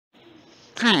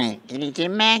Hi,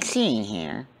 Agent Maxine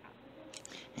here.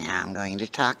 Now I'm going to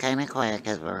talk kind of quiet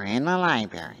because we're in the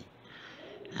library.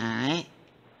 Alright?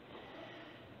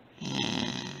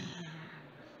 Yeah.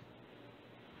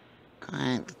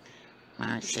 Quiet.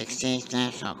 March 16th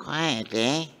National Quiet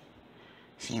Day.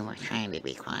 See, we're trying to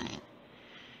be quiet.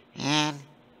 And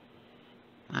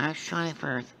March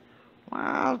 21st,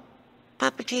 World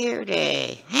Puppeteer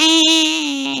Day.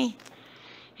 Hey!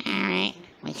 Alright.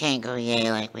 We can't go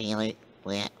yay like we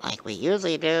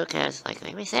usually do because, like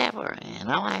we said, we're in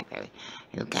the library.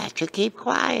 You got to keep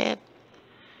quiet.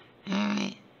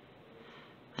 Alright.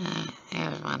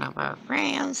 There's one of our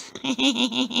friends.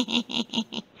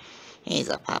 He's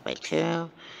a puppet too.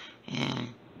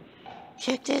 And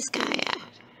check this guy out.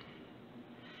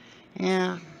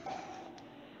 Yeah.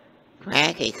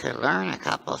 Draggy could learn a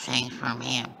couple things from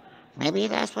him. Maybe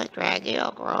that's what Draggy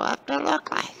will grow up to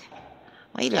look like.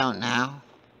 We don't know.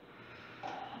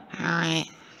 Alright.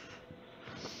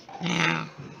 Now,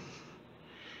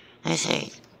 they say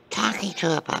talking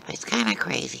to a puppet's kind of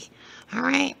crazy.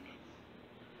 Alright?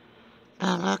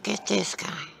 But look at this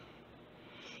guy.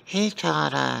 He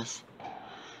taught us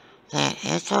that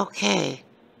it's okay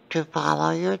to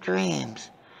follow your dreams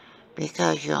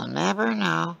because you'll never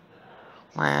know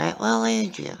where it will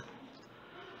lead you.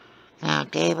 Now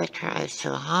David tries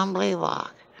to humbly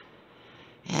walk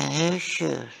in his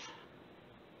shoes.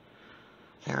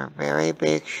 They're very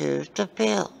big shoes to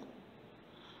fill.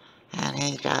 And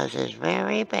he does his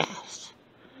very best.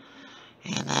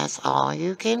 And that's all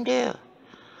you can do.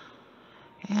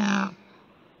 You know,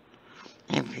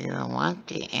 if you want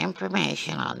the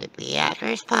information on the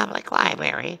Beatrice Public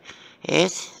Library,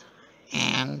 it's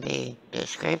in the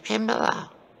description below.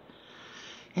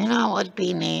 You know what would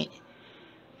be neat?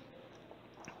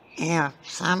 If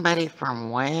somebody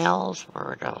from Wales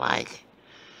were to like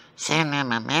send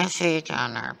them a message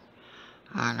on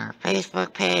their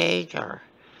Facebook page or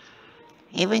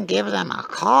even give them a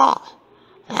call,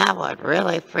 that would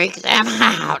really freak them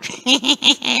out.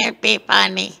 It'd be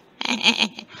funny.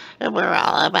 We're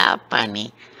all about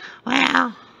funny.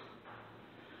 Well,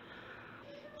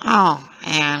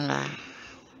 and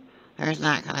there's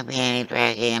not going to be any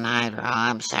Draggy and Hydra,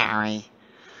 I'm sorry.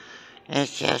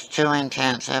 It's just too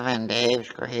intensive and Dave's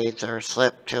grades are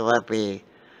slipped to a B.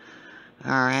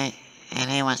 Alright, and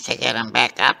he wants to get him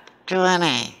back up to an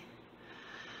A.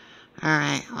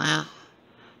 Alright, well,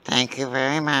 thank you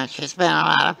very much. It's been a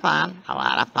lot of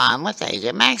fun with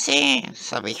Agent Maxine.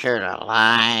 So be sure to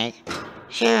like,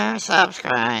 share,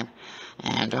 subscribe,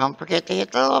 and don't forget to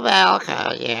hit the little bell,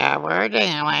 because yeah, we're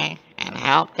anyway, and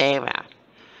help Dave out.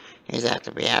 He's at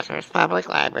the Beatrice Public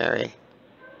Library,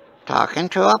 talking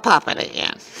to a puppet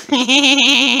again.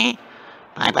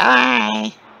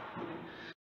 Bye-bye.